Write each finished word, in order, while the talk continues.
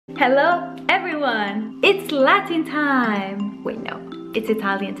Hello everyone! It's Latin time! Wait, no, it's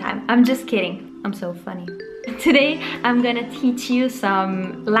Italian time. I'm just kidding. I'm so funny. Today I'm gonna teach you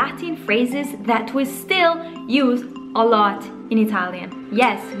some Latin phrases that we still use a lot in Italian.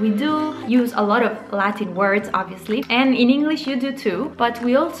 Yes, we do use a lot of Latin words, obviously, and in English you do too, but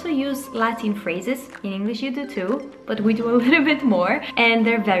we also use Latin phrases. In English you do too, but we do a little bit more, and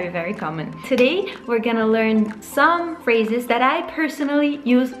they're very, very common. Today we're gonna learn some phrases that I personally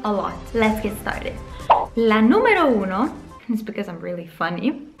use a lot. Let's get started. La numero uno, it's because I'm really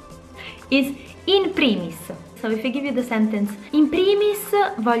funny, is in primis. So if I give you the sentence in primis,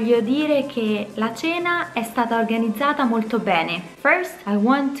 voglio dire che la cena è stata organizzata molto bene. First, I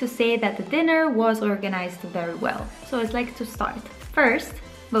want to say that the dinner was organized very well. So it's like to start. First,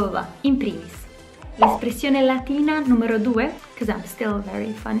 blah blah blah, in primis. L'espressione latina numero due, because I'm still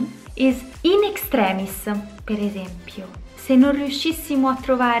very funny, is in extremis. Per esempio, se non riuscissimo a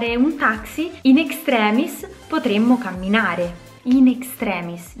trovare un taxi, in extremis potremmo camminare. In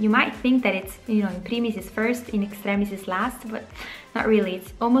extremis. You might think that it's, you know, in primis is first, in extremis is last, but not really.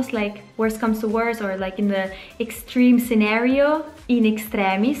 It's almost like worst comes to worst, or like in the extreme scenario, in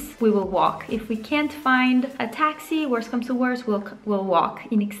extremis, we will walk. If we can't find a taxi, worst comes to worst, we'll walk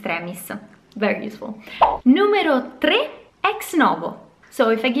in extremis. Very useful. Numero 3, ex novo. So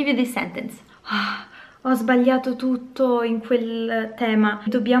if I give you this sentence, ho sbagliato tutto in quel tema,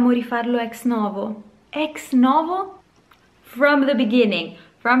 dobbiamo rifarlo ex novo. Ex novo? From the beginning,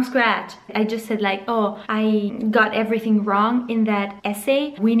 from scratch. I just said like, oh, I got everything wrong in that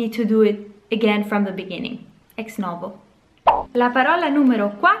essay. We need to do it again from the beginning. Ex novo. La parola numero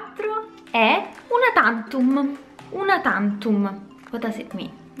 4 è una tantum. Una tantum. What does it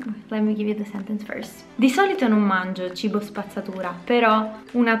mean? Let me give you the sentence first. Di solito non mangio cibo spazzatura, però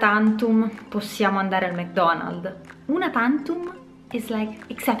una tantum possiamo andare al McDonald's. Una tantum is like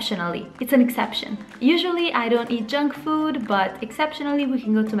exceptionally. It's an exception. Usually I don't eat junk food, but exceptionally we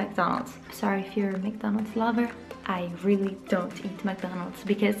can go to McDonald's. Sorry if you're a McDonald's lover. I really don't eat McDonald's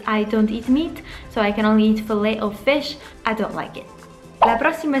because I don't eat meat, so I can only eat fillet of fish. I don't like it. La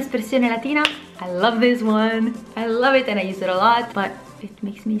prossima espressione latina, I love this one. I love it and I use it a lot, but it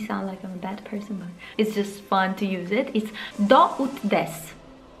makes me sound like I'm a bad person, but it's just fun to use it. It's do ut des.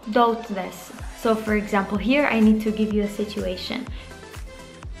 Do ut des. So for example, here I need to give you a situation.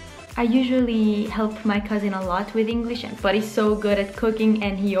 I usually help my cousin a lot with English, but he's so good at cooking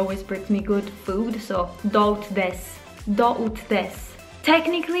and he always brings me good food. So do ut des. Do ut des.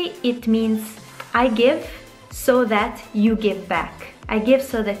 Technically it means I give so that you give back. I give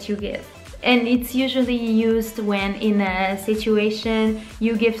so that you give. And it's usually used when in a situation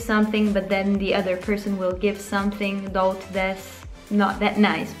you give something but then the other person will give something. Do ut des. Not that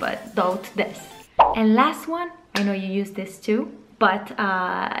nice, but do ut des. And last one, I know you use this too, but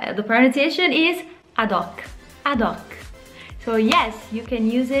the pronunciation is ad hoc. Ad hoc. So yes, you can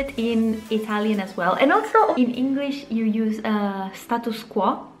use it in Italian as well. And also in English you use status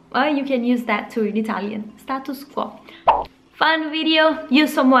quo. You can use that too in Italian. Status quo. Fun video,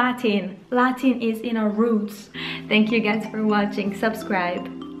 use some Latin. Latin is in our roots. Thank you guys for watching. Subscribe.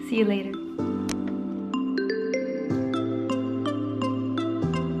 See you later.